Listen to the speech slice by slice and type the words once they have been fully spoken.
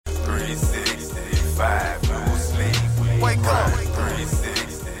365, no sleep. Wake up.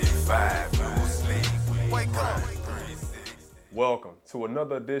 365, no sleep. Wake up. Welcome to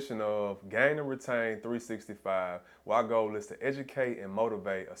another edition of Gain and Retain 365, where our goal is to educate and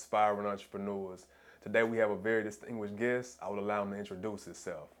motivate aspiring entrepreneurs. Today we have a very distinguished guest. I will allow him to introduce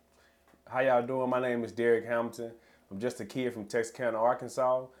himself. How y'all doing? My name is Derek Hamilton. I'm just a kid from Texarkana,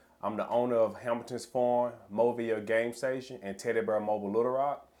 Arkansas. I'm the owner of Hamilton's Farm, Mobile Game Station, and Teddy Bear Mobile Little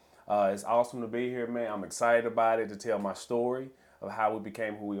Rock. It's awesome to be here, man. I'm excited about it, to tell my story of how we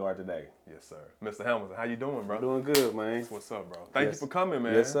became who we are today. Yes, sir. Mr. Hamilton, how you doing, bro? Doing good, man. What's up, bro? Thank you for coming,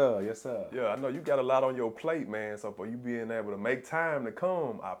 man. Yes, sir. Yes, sir. Yeah, I know you got a lot on your plate, man. So for you being able to make time to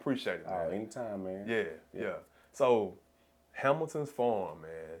come, I appreciate it, man. Oh, anytime, man. Yeah. So Hamilton's Farm,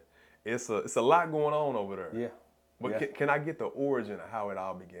 man. It's a lot going on over there. Yeah. But can I get the origin of how it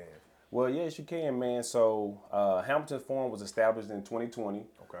all began? Well, yes, you can, man. So Hamilton's Farm was established in 2020.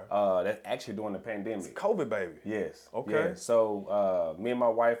 Okay. That's actually during the pandemic. It's COVID, baby. Yes. Okay. Yeah. So me and my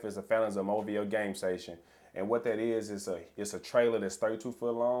wife is the founders of Mobile Game Station, and what that is it's a trailer that's 32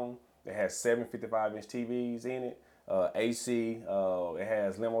 foot long. It has 7 55-inch TVs in it, AC. It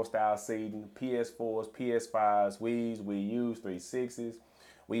has limo style seating, PS4s, PS5s, Wii's, Wii U's, 360s.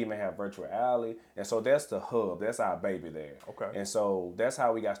 We even have virtual reality. And so that's the hub. That's our baby there. Okay. And so that's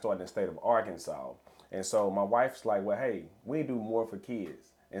how we got started in the state of Arkansas. And so my wife's like, well, hey, we do more for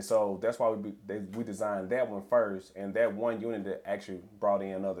kids. And so that's why we designed that one first. And that one unit that actually brought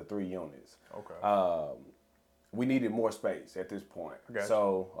in another 3 units. Okay. We needed more space at this point. Gotcha.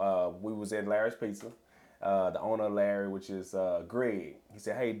 So we was at Larry's Pizza. The owner of Larry, which is Greg, he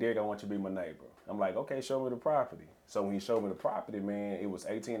said, hey, Derek, I want you to be my neighbor. I'm like, okay, show me the property. So when he showed me the property, man, it was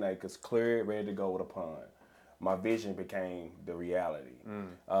 18 acres, cleared, ready to go with a pond. My vision became the reality.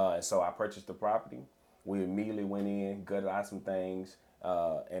 And so I purchased the property. We immediately went in, gutted out some things,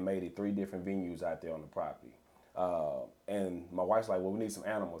 and made it 3 different venues out there on the property. And my wife's like, well, we need some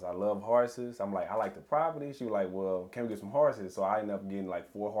animals. I love horses. I'm like, I like the property. She was like, well, can we get some horses? So I ended up getting like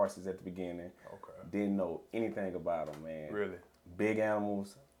 4 horses at the beginning. Okay. Didn't know anything about them, man. Really? Big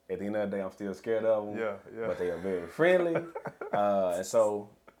animals. At the end of the day, I'm still scared of them. Yeah. But they are very friendly. And so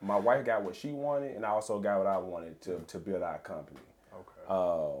my wife got what she wanted, and I also got what I wanted to build our company.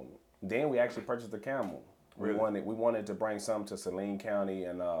 Okay. Then we actually purchased a camel. Really? We wanted to bring something to Saline County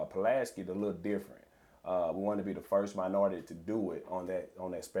and Pulaski to look different. We wanted to be the first minority to do it on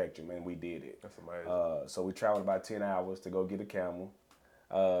that spectrum, and we did it. That's amazing. So we traveled about 10 hours to go get a camel.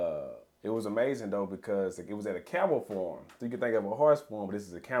 It was amazing though because it was at a camel farm. So you can think of a horse farm, but this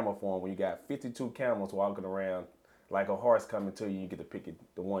is a camel farm where you got 52 camels walking around like a horse coming to you. You get to pick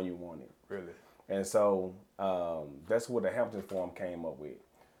the one you wanted. Really? And so that's what the Hamilton Farm came up with.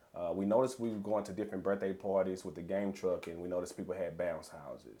 We noticed we were going to different birthday parties with the game truck, and we noticed people had bounce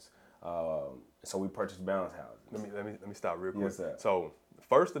houses. So we purchased bounce houses. Let me stop real quick. Yes, sir. So the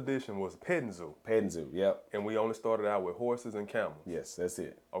first edition was petting zoo. Petting zoo, yep. And we only started out with horses and camels. Yes, that's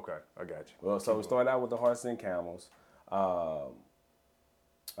it. Okay, I got you. Well, so we started out with the horses and camels. Lost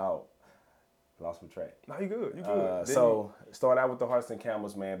my track. No, you good. You good. So started out with the horses and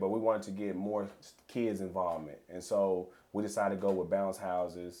camels, man, but we wanted to get more kids involvement. And so we decided to go with bounce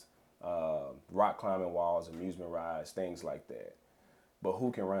houses, rock climbing walls, amusement rides, things like that. But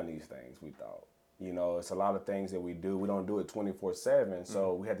who can run these things, we thought? You know, it's a lot of things that we do. We don't do it 24/7,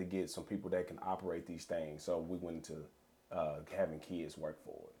 so we had to get some people that can operate these things. So we went into having kids work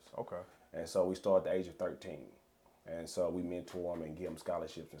for us. Okay. And so we started at the age of 13. And so we mentor them and give them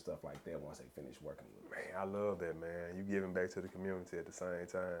scholarships and stuff like that once they finish working with us. Man, I love that, man. You giving back to the community at the same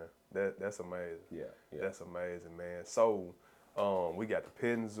time. That's amazing. Yeah. That's amazing, man. So we got the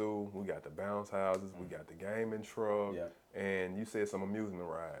petting zoo, we got the bounce houses, we got the gaming truck, and you said some amusement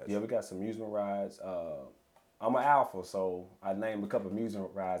rides. Yeah, we got some amusement rides. I'm an alpha, so I named a couple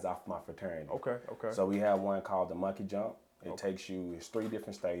amusement rides off my fraternity. Okay. So we have one called the Monkey Jump. It's 3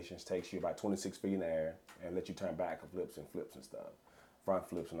 different stations, takes you about 26 feet in the air, and lets you turn back and flips and stuff, front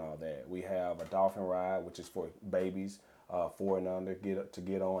flips and all that. We have a dolphin ride, which is for babies, 4 and under,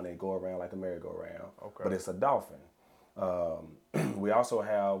 get on and go around like a merry-go-round. Okay. But it's a dolphin. We also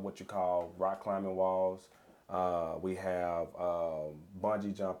have what you call rock climbing walls. We have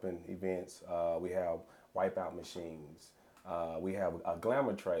bungee jumping events. We have wipeout machines. We have a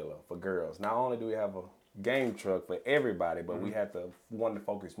glamour trailer for girls. Not only do we have a game truck for everybody, but we had to want to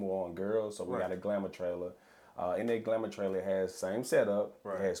focus more on girls, so we got a glamour trailer. In that glamour trailer, it has same setup.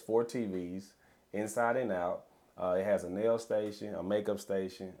 It has 4 TVs, inside and out. It has a nail station, a makeup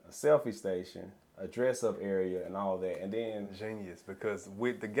station, a selfie station, a dress up area and all that. And then Genius, because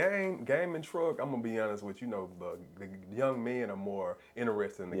with the gaming truck, I'm gonna be honest with you, the young men are more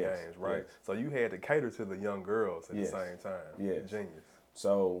interested in the Yes, games, right? yes. So you had to cater to the young girls at Yes, the same time. yes. Genius.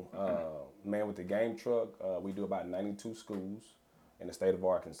 So, man, with the game truck, we do about 92 schools in the state of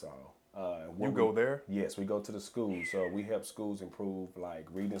Arkansas. And You go there? Yes, we go to the schools. So we help schools improve like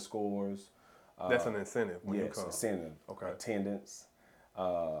reading scores. That's an incentive when you Yes, come. incentive, Okay. attendance,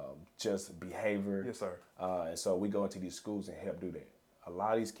 just behavior. Yes, sir. And so we go into these schools and help do that. A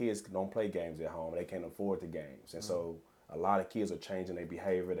lot of these kids don't play games at home. They can't afford the games. And so a lot of kids are changing their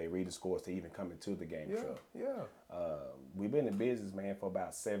behavior, their reading scores to even come into the game Yeah, truck. yeah. We've been in business, man, for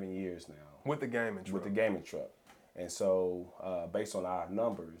about 7 years now With the gaming truck. with the gaming truck. And so, based on our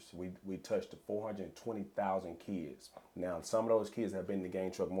numbers, we touched 420,000 kids. Now, some of those kids have been in the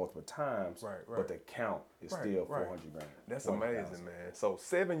game truck multiple times, Right, right. but the count is Right, still right. 400 grand. That's 400,000. amazing, man. So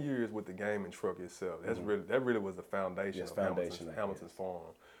 7 years with the gaming truck itself. That really was the foundation Yes, of foundation, Hamilton's yes.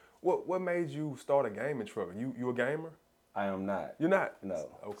 Farm. What made you start a gaming truck? You a gamer? I am not. You're not? No.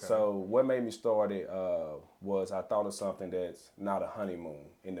 Okay. So what made me start it was I thought of something that's not a honeymoon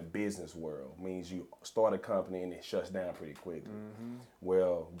in the business world. Means you start a company and it shuts down pretty quickly.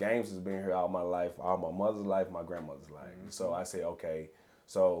 Well, games has been here all my life, all my mother's life, my grandmother's life. So I said, okay,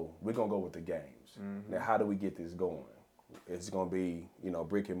 so we're gonna go with the games. Now, how do we get this going? Is it gonna be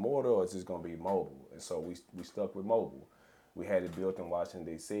brick and mortar, or is it gonna be mobile? And so we stuck with mobile. We had it built in Washington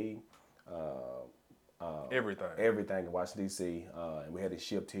D.C. Everything. In Washington D.C. And we had it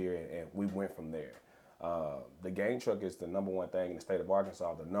shipped here, and we went from there. The game truck is the number one thing in the state of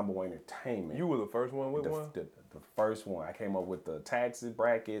Arkansas, the number one entertainment. You were the first one with the, one? the, the first one. I came up with the taxes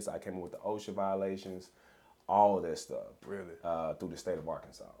brackets. I came up with the OSHA violations, all of that stuff. Really? Through the state of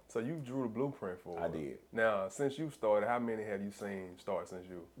Arkansas. So you drew the blueprint for it. I did. Now, since you started, how many have you seen start since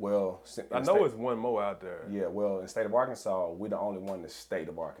you? Well, I know it's one more out there. Yeah, well, in the state of Arkansas, we're the only one in the state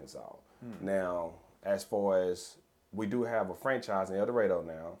of Arkansas. Now, as far as we do have a franchise in El Dorado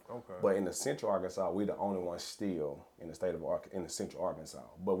now, Okay. but in the Central Arkansas, we're the only one still in the state of in the Central Arkansas.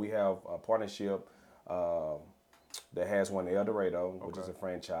 But we have a partnership that has one in El Dorado, which is a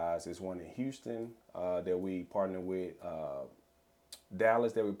franchise. There's one in Houston that we partner with,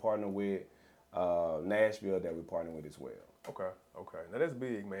 Dallas that we partner with, Nashville that we partner with as well. Okay. Now that's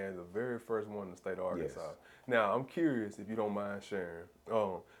big, man. The very first one in the state of Arkansas. Yes. Now, I'm curious if you don't mind sharing.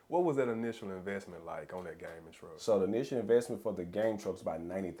 What was that initial investment like on that gaming truck? So the initial investment for the game truck is about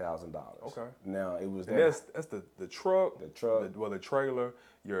 $90,000. Okay. Now it was And that's the truck, The truck. the trailer,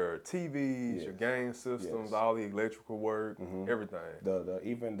 your TVs, your Yes. game systems, Yes. all the electrical work, everything.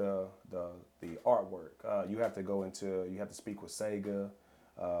 even the artwork. You have to speak with Sega.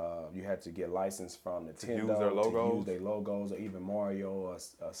 You have to get licensed from Nintendo use their logos? to use their logos, or even Mario or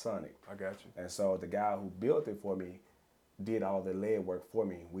Sonic. I got you. And so the guy who built it for me did all the lead work for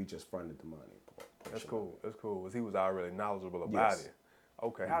me. We just fronted the money. That's cool. That's cool. He was already knowledgeable about Yes. it.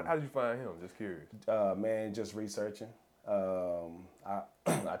 Okay. How did you find him? Just curious. Man, just researching. I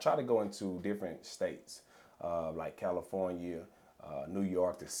I try to go into different states, like California, New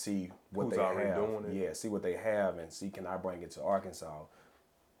York, to see what Who's they already have. doing it? Yeah, see what they have, and see can I bring it to Arkansas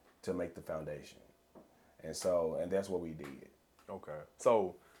to make the foundation. And that's what we did. Okay.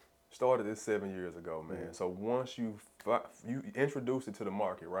 So, started this 7 years ago, man. So once you introduced it to the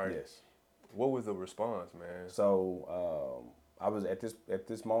market, right? Yes. What was the response, man? So I was at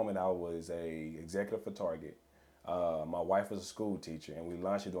this moment I was a executive for Target. My wife was a school teacher, and we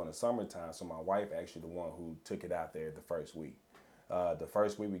launched it during the summertime. So my wife actually the one who took it out there the first week. The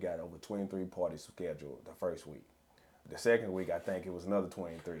first week we got over 23 parties scheduled. The first week. The second week I think it was another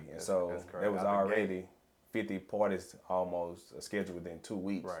 23, and that's so crazy. there was Out the already 50 parties almost scheduled within 2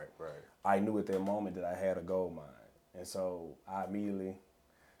 weeks. Right. I knew at that moment that I had a gold mine, and so I immediately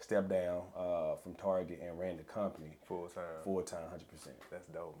stepped down from Target and ran the company Full time. 100%. That's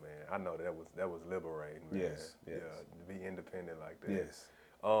dope, man. I know that was liberating, man. Yes. Yeah, to be independent like that. Yes.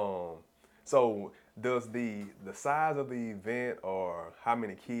 So does the size of the event or how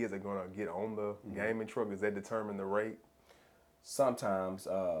many kids are gonna get on the gaming truck, does that determine the rate? Sometimes,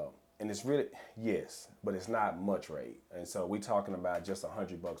 and it's really yes, but it's not much rate, and so we're talking about just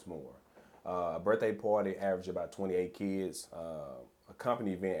 $100 more. A birthday party average about 28 kids. A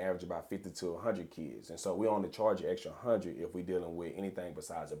company event average about 50 to 100 kids, and so we only charge you extra 100 if we're dealing with anything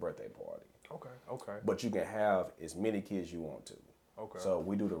besides a birthday party. Okay. But you can have as many kids you want to. Okay. So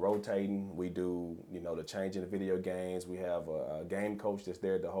we do the rotating, we do the changing the video games. We have a game coach that's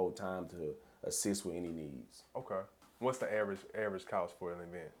there the whole time to assist with any needs. Okay. What's the average cost for an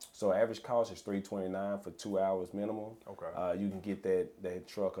event? So average cost is $329 for 2 hours minimum. Okay. You can get that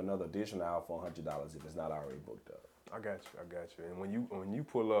truck another additional hour for $100 if it's not already booked up. I got you. And when you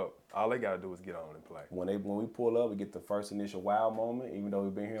pull up, all they gotta do is get on and play. When we pull up, we get the first initial wow moment, even though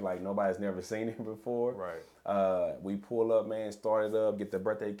we've been here like nobody's never seen it before. Right. We pull up, man, start it up, get the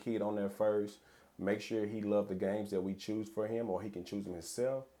birthday kid on there first, make sure he loves the games that we choose for him or he can choose them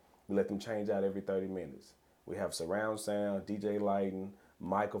himself. We let them change out every 30 minutes. We have surround sound, DJ lighting,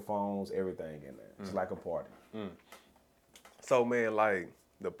 microphones, everything in there. It's like a party. So, man, like,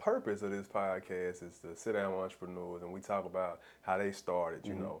 the purpose of this podcast is to sit down with entrepreneurs and we talk about how they started,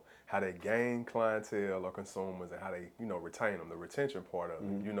 you know, how they gain clientele or consumers and how they, you know, retain them, the retention part of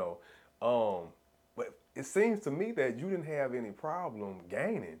it, you know. But it seems to me that you didn't have any problem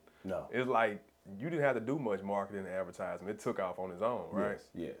gaining. No. It's like you didn't have to do much marketing and advertising. It took off on its own, right?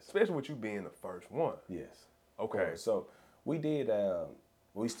 Yes. Especially with you being the first one. Yes. Okay. So we did,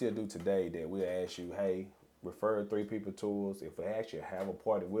 we still do today that we'll ask you, hey, refer 3 people to us. If we actually have a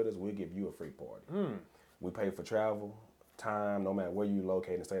party with us, we'll give you a free party. We pay for travel, time, no matter where you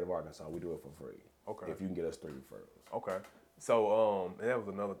locate in the state of Arkansas, we do it for free. Okay. If you can get us 3 referrals. Okay. So, and that was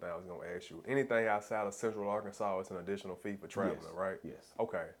another thing I was gonna ask you. Anything outside of Central Arkansas, it's an additional fee for traveling, Yes. right? Yes.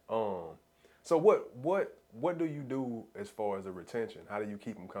 Okay. So what do you do as far as the retention? How do you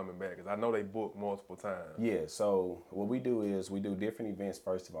keep them coming back? Because I know they book multiple times. Yeah, so what we do is we do different events,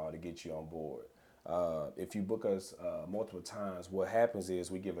 first of all, to get you on board. If you book us multiple times, what happens is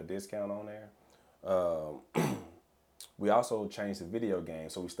we give a discount on there. We also change the video game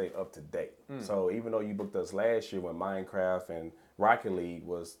so we stay up to date. So even though you booked us last year when Minecraft and Rocket League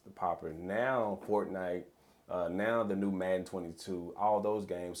was popular, now Fortnite, now the new Madden 22, all those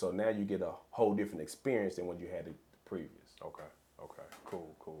games. So now you get a whole different experience than what you had the previous. Okay.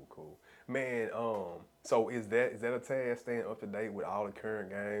 Cool. Man, so is that a task, staying up to date with all the current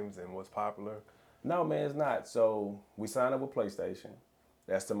games and what's popular? No, man, it's not. So we signed up with PlayStation.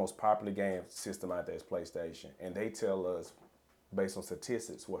 That's the most popular game system out there is PlayStation. And they tell us, based on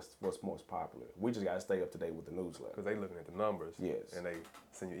statistics, what's most popular. We just got to stay up to date with the newsletter. Because they looking at the numbers. Yes. And they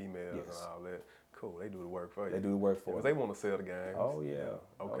send you emails and all that. Cool, they do the work for you. They do the work for Because us. they want to sell the games. Oh, yeah.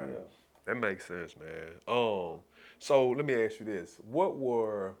 Okay. Oh, yeah. That makes sense, man. So let me ask you this. What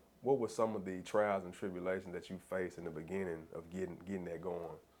were some of the trials and tribulations that you faced in the beginning of getting that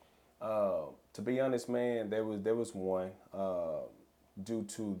going? To be honest, man, there was one due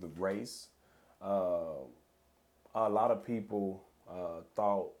to the race. A lot of people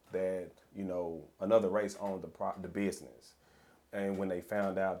thought that another race owned the business, and when they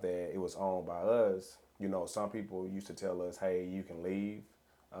found out that it was owned by us, some people used to tell us, "Hey, you can leave,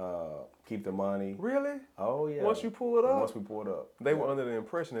 keep the money." Really? Oh yeah. Once you pull it up? Once we pulled up, They were under the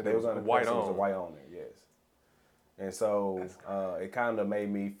impression that they it was under the white impression it was on. a white owner, yes. And so it kind of made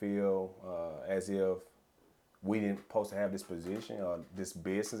me feel as if we didn't supposed to have this position or this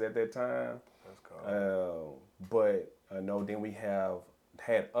business at that time. That's cool. But no, then we have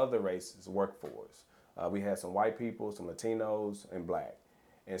had other races work for us. We had some white people, some Latinos, and black.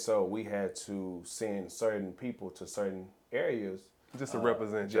 And so we had to send certain people to certain areas. Just to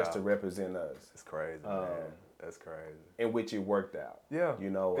represent Just y'all. to represent us. It's crazy, man. That's crazy. In which it worked out. Yeah.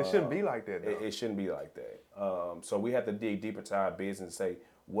 It shouldn't be like that, though. It shouldn't be like that. So we have to dig deep into our business and say,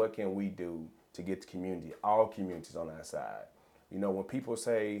 what can we do to get the community, all communities on our side? When people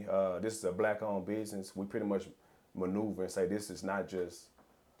say this is a black-owned business, we pretty much maneuver and say this is not just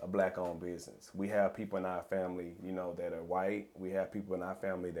a black-owned business. We have people in our family, that are white. We have people in our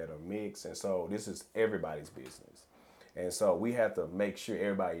family that are mixed. And so this is everybody's business. And so we have to make sure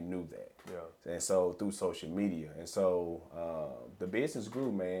everybody knew that. Yeah. And so through social media. And so the business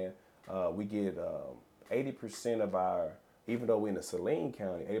grew, man. We get 80% of our, even though we're in the Saline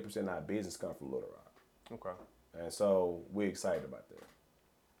County, 80% of our business come from Little Rock. Okay. And so we're excited about that.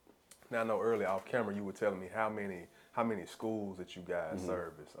 Now I know earlier off camera you were telling me how many schools that you guys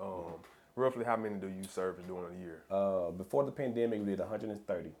service. Roughly how many do you service during a year? Before the pandemic, we did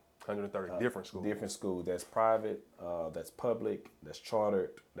 130. 130 different schools. Different schools. That's private, that's public, that's chartered,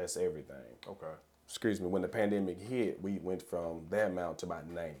 that's everything. Okay. Excuse me. When the pandemic hit, we went from that amount to about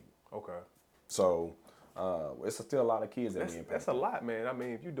 90. Okay. So it's still a lot of kids that That's a lot, man. I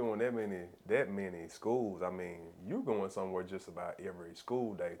mean, if you're doing that many schools, I mean, you're going somewhere just about every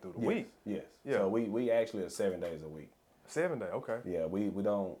school day through the week. Yes. Yeah. So we actually are 7 days a week. 7 days. Okay. Yeah. We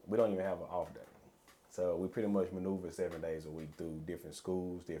don't even have an off day. So we pretty much maneuver 7 days a week through different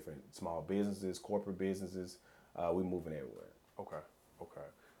schools, different small businesses, corporate businesses. We moving everywhere. Okay.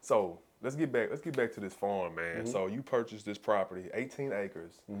 So let's get back to this farm, man. So you purchased this property, 18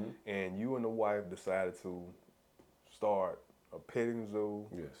 acres, and you and the wife decided to start a petting zoo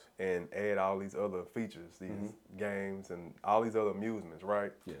Yes. and add all these other features, these games and all these other amusements,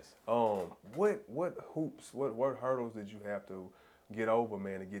 right? Yes. What hoops, what hurdles did you have to get over,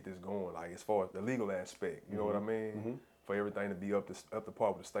 man, to get this going? Like as far as the legal aspect, you know what I mean? For everything to be up to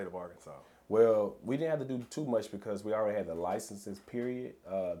par with the state of Arkansas. Well, we didn't have to do too much because we already had the licenses, period.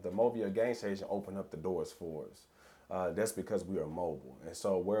 The Mobile Game Station opened up the doors for us. That's because we are mobile. And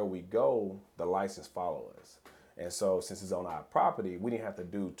so where we go, the license follow us. And so since it's on our property, we didn't have to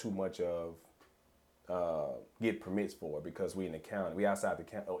do too much of get permits for it because we in the county. We outside the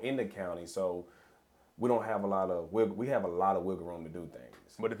county, or in the county, so we don't have a lot of we have a lot of wiggle room to do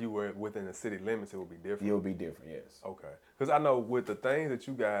things. But if you were within the city limits, it would be different. It would be different, yes. Okay. Because I know with the things that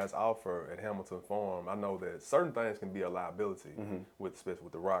you guys offer at Hamilton Farm, I know that certain things can be a liability, especially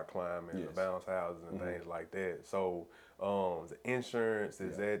with the rock climbing, Yes. the bounce houses, and things like that. So, the insurance,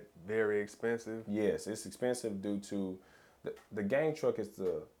 is that very expensive? Yes, it's expensive due to the game truck is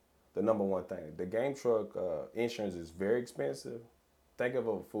the number one thing. The game truck insurance is very expensive. Think of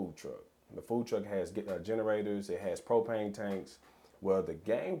a food truck. The food truck has generators, it has propane tanks. Well, the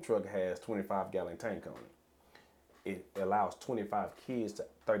game truck has 25-gallon tank on it. It allows 25 kids to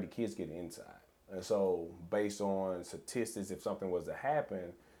 30 kids get inside. And so based on statistics, if something was to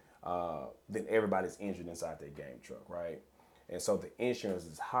happen, then everybody's injured inside that game truck, right? And so the insurance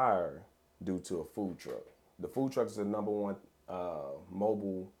is higher due to a food truck. The food truck is the number one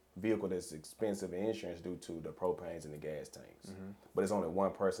mobile vehicle that's expensive in insurance due to the propanes and the gas tanks. But it's only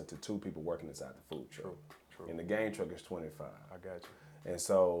one person to two people working inside the food truck. True. And the game truck is 25. I got you. And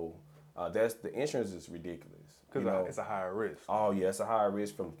so that's the insurance is ridiculous. Because it's a higher risk. Oh yeah, it's a higher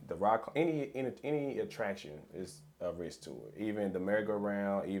risk from the rock. Any attraction is a risk to it. Even the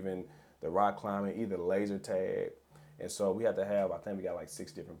merry-go-round, even the rock climbing, either laser tag. And so we have to have. I think we got like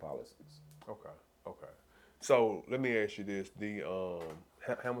 6 different policies. Okay. So let me ask you this: the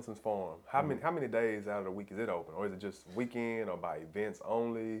Hamilton's Farm. How many days out of the week is it open, or is it just weekend or by events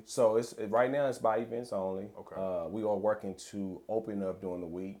only? So right now it's by events only. Okay. We are working to open up during the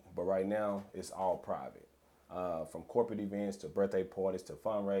week, but right now it's all private. From corporate events to birthday parties to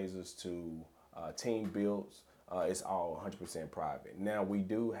fundraisers to team builds, it's all 100% private. Now we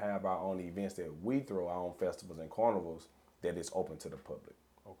do have our own events that we throw, our own festivals and carnivals that is open to the public.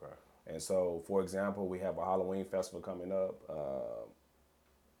 Okay. And so, for example, we have a Halloween festival coming up,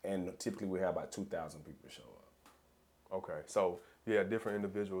 and typically we have about 2,000 people show up. Okay, so yeah, different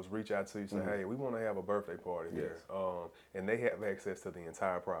individuals reach out to you, say, "Hey, we want to have a birthday party here," and they have access to the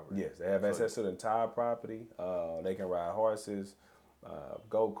entire property. Yes, they have access to the entire property. They can ride horses,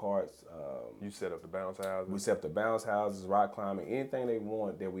 go-karts. You set up the bounce houses. We set up the bounce houses, rock climbing, anything they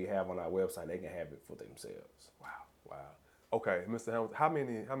want that we have on our website, they can have it for themselves. Wow. Okay, Mr.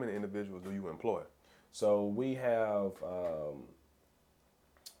 Hamilton, how many individuals do you employ? So we have a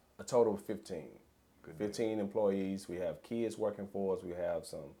total of 15. Good 15 employees. We have kids working for us. We have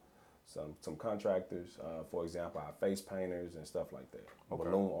some contractors. For example, our face painters and stuff like that. Okay.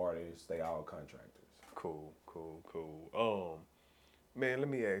 Balloon artists. They all contractors. Cool. Man, let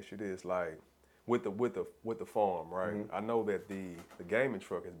me ask you this: like, with the farm, right? I know that the gaming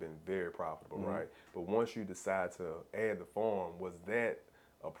truck has been very profitable, right? But once you decide to add the farm, was that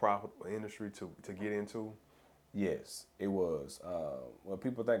a profitable industry to get into? Yes, it was. When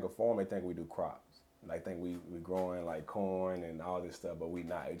people think of farm, they think we do crops. They think we growing like corn and all this stuff, but we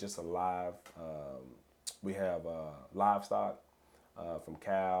not. It's just a live. We have livestock. From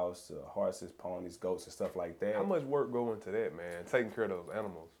cows to horses, ponies, goats, and stuff like that. How much work go into that, man? Taking care of those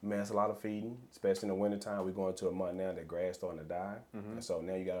animals. Man, it's a lot of feeding, especially in the wintertime. We're going to a month now that grass starting to die, and so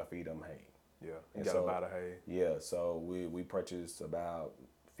now you gotta feed them hay. Yeah, you And gotta so- buy the hay. Yeah, so we purchased about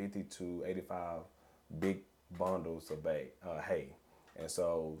 50 to 85 big bundles of hay, and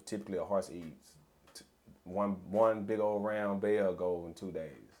so typically a horse eats one big old round bale go in 2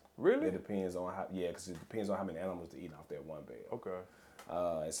 days. Really? It depends on because it depends on how many animals to eat off that one bale.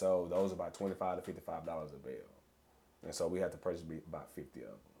 Okay. And so those are about $25 to $55 a bale. And so we have to purchase about 50 of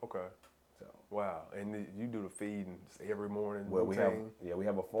them. Okay. So Wow. And you do the feeding every morning? well, routine? we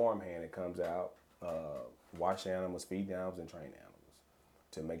have a farm hand that comes out, wash animals, feed the animals, and train animals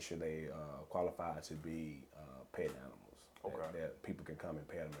to make sure they qualify to be pet animals. Okay. That people can come and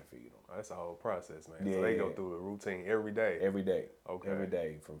pet them and feed them. Oh, that's a whole process, man. So they go Yeah. through a routine every day. Every day. Okay. Every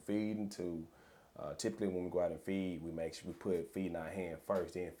day, from feeding to typically when we go out and feed, we make sure we put feed in our hand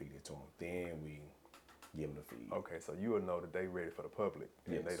first, then feed it to them. Then we give them the feed. Okay, so you will know that they ready for the public,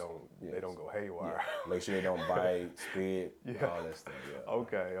 and Yes. they don't go haywire. Yeah. Make sure they don't bite, spit, Yeah. all that stuff. Yeah.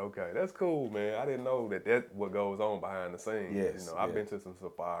 Okay, that's cool, man. I didn't know that what goes on behind the scenes. Yes, You know, I've yeah. been to some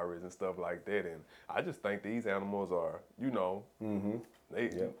safaris and stuff like that, and I just think these animals are,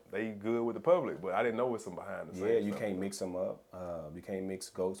 they good with the public, but I didn't know it's some behind the scenes. Yeah, you stuff. can't mix them up. You can't mix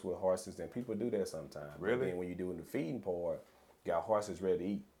goats with horses, and people do that sometimes. But Really? then when you do in the feeding part, you got horses ready to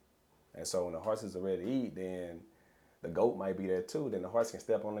eat. And so when the horses are ready to eat, then the goat might be there too. Then the horse can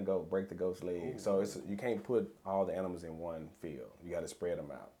step on the goat, break the goat's leg. So you can't put all the animals in one field. You got to spread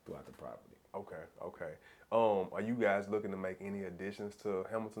them out throughout the property. Okay. Are you guys looking to make any additions to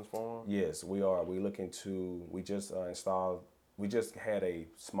Hamilton's farm? Yes, we are. We're looking to. We just installed. We just had a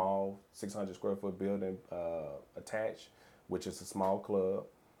small 600 square foot building attached, which is a small club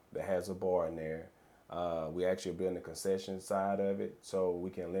that has a bar in there. We actually are building the concession side of it so we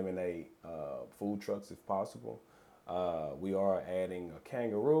can eliminate food trucks if possible. We are adding a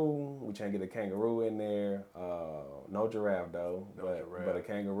kangaroo. We trying to get a kangaroo in there. No giraffe though, but a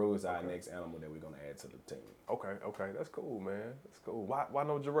kangaroo is our next animal that we're gonna add to the team. Okay, that's cool, man. That's cool. Why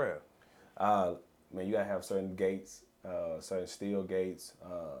no giraffe? Man, you gotta have certain gates, certain steel gates.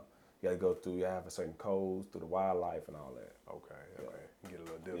 You gotta go through. You have a certain codes through the wildlife and all that. Okay. Get a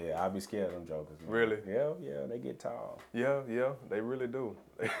little different. Yeah, I'd be scared of them jokers. Man. Really? Yeah, they get tall. Yeah, they really do.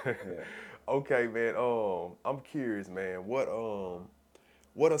 Yeah. Okay, man. I'm curious, man. What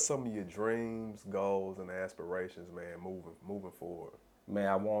are some of your dreams, goals, and aspirations, man, moving forward? Man,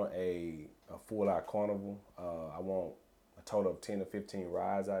 I want a full-out carnival. I want a total of 10 to 15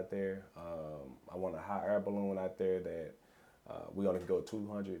 rides out there. I want a hot air balloon out there that we only can go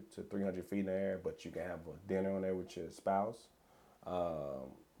 200 to 300 feet in the air, but you can have a dinner on there with your spouse.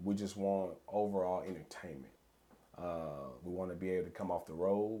 We just want overall entertainment. We want to be able to come off the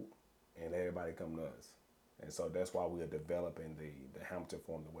road and everybody come to us. And so that's why we are developing the Hamilton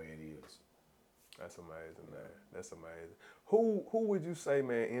Farm the way it is. That's amazing, man. That's amazing. Who would you say,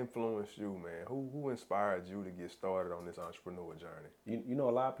 man, influenced you, man? Who inspired you to get started on this entrepreneur journey? You know,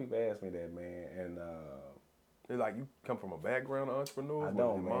 a lot of people ask me that, man, and It's like you come from a background of entrepreneurs. I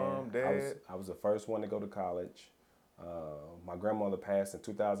don't, your man. Mom, dad. I was the first one to go to college. My grandmother passed in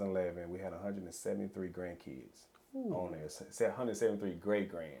 2011. We had 173 grandkids on there. 173 great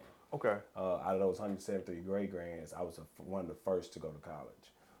grand. Okay. Out of those 173 great grands, I was one of the first to go to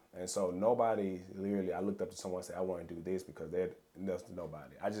college. And so nobody, literally, I looked up to someone and said, I want to do this because that's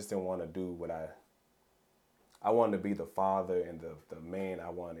nobody. I just didn't want to do what I wanted to be the father and the man I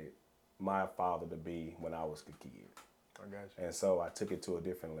wanted my father to be when I was a kid. I got you. And so I took it to a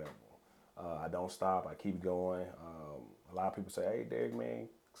different level. I don't stop. I keep going. A lot of people say, hey, Derek, man,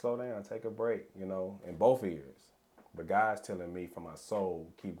 slow down, take a break, in both ears. But God's telling me from my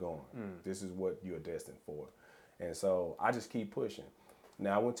soul, keep going. This is what you're destined for. And so I just keep pushing.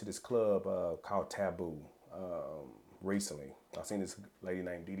 Now, I went to this club called Taboo recently. I seen this lady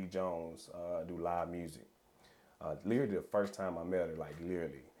named Dee Dee Jones do live music. Literally the first time I met her, like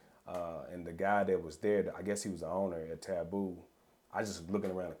literally. And the guy that was there, I guess he was the owner at Taboo, I just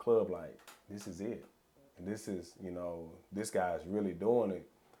looking around the club like, this is it. And this is, this guy's really doing it.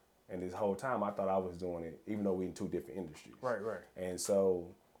 And this whole time I thought I was doing it, even though we're in two different industries. Right. And so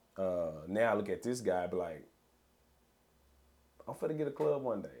now I look at this guy, be like, I'm finna get a club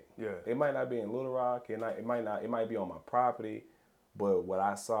one day. Yeah. It might not be in Little Rock, it might be on my property, but what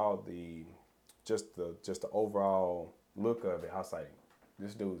I saw just the overall look of it, I was like,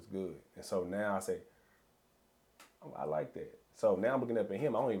 this dude's good. And so now I say, I like that. So now I'm looking up at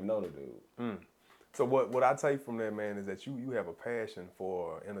him. I don't even know the dude. So what I take from that, man, is that you have a passion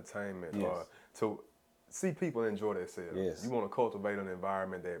for entertainment, Yes. or to see people enjoy themselves. Yes. You want to cultivate an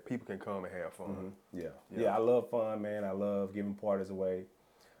environment that people can come and have fun. Yeah, I love fun, man. I love giving parties away.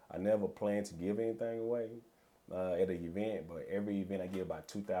 I never plan to give anything away at an event, but every event I give about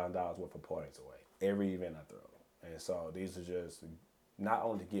 $2,000 worth of parties away. Every event I throw. And so these are just not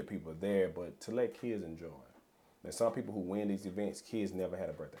only to get people there, but to let kids enjoy. And some people who win these events, kids never had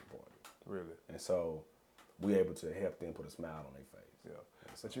a birthday party. Really. And so we're able to help them put a smile on their face. Yeah.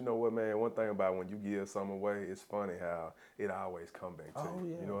 But you know what, man? One thing about when you give something away, it's funny how it always come back to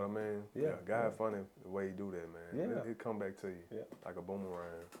you. Yeah. You know what I mean? Yeah. God funny the way you do that, man. Yeah. It come back to you. Yeah. Like a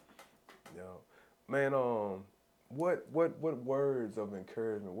boomerang. Yeah. Man, what words of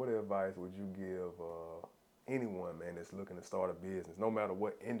encouragement, what advice would you give anyone, man, that's looking to start a business, no matter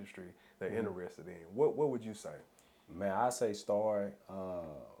what industry they're interested in? What would you say? Man, I say start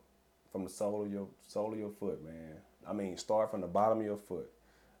from the sole of your foot, man. I mean, start from the bottom of your foot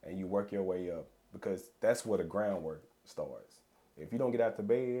and you work your way up, because that's where the groundwork starts. If you don't get out the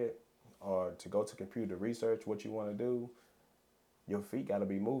bed, or to go to computer research what you want to do, your feet got to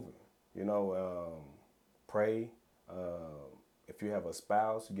be moving. You know, pray. If you have a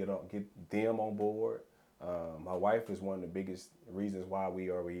spouse, get them on board. My wife is one of the biggest reasons why we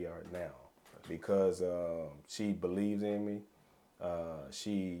are where we are now, because she believes in me.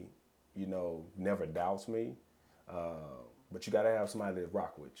 She, you know, never doubts me. But you gotta have somebody that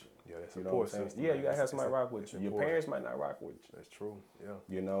rock with you. Yeah, that's you know what I'm saying? system, Yeah, man. you gotta have somebody rock with you. Your important. parents might not rock with you. That's true. Yeah.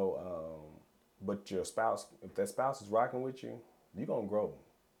 You know, but your spouse, if that spouse is rocking with you, you're gonna grow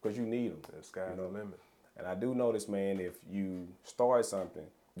because you need them. The sky's the limit. And I do notice, man, if you start something,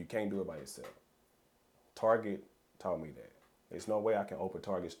 you can't do it by yourself. Target taught me that. There's no way I can open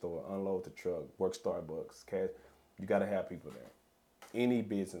Target store, unload the truck, work Starbucks, cash. You gotta have people there. Any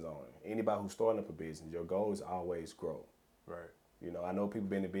business owner, anybody who's starting up a business, your goal is always grow. Right. You know, I know people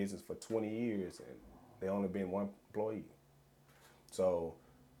been in business for 20 years and they only been one employee. So,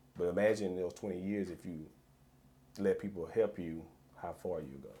 but imagine those 20 years if you let people help you, how far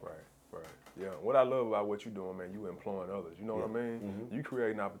you go. Right. Right. Yeah. What I love about what you're doing, man, you employing others. You know what I mean? You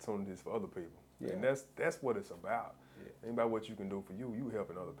creating opportunities for other people. Yeah. And that's what it's about. Yeah. Ain't about what you can do for you. You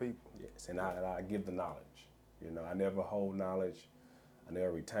helping other people. Yes, and I give the knowledge. You know, I never hold knowledge. I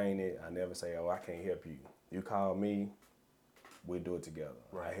never retain it. I never say, oh, I can't help you. You call me, we'll do it together.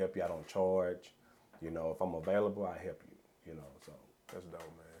 Right. I help you, I don't charge. You know, if I'm available, I help you. You know, so. That's dope,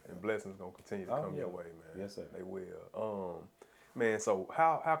 man. And blessings gonna continue to come your way, man. Yes, sir. They will. Man, so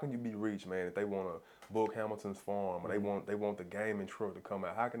how can you be reached, man, if they want to book Hamilton's Farm or they want the gaming truck to come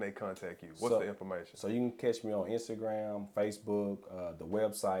out? How can they contact you? What's the information? So you can catch me on Instagram, Facebook, the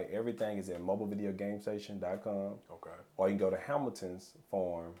website. Everything is at mobilevideogamestation.com. Okay. Or you can go to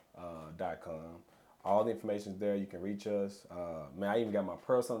hamiltonsfarm.com. All the information is there. You can reach us. Man, I even got my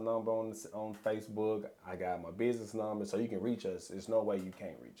personal number on Facebook. I got my business number, so you can reach us. There's no way you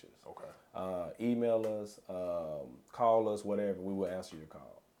can't reach us. Okay. Email us, call us, whatever. We will answer your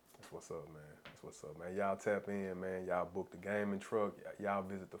call. That's what's up, man. That's what's up, man. Y'all tap in, man. Y'all book the gaming truck. Y'all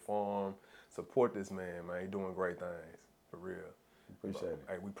visit the farm. Support this man, man. He doing great things, for real. Appreciate it.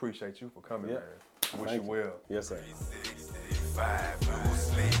 Hey, we appreciate you for coming, Yeah. man. Wish Thank you you. well. Yes, sir. 365, no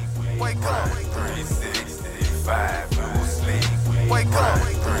sleep. Wake up. 365, no sleep. Wake up.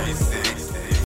 365.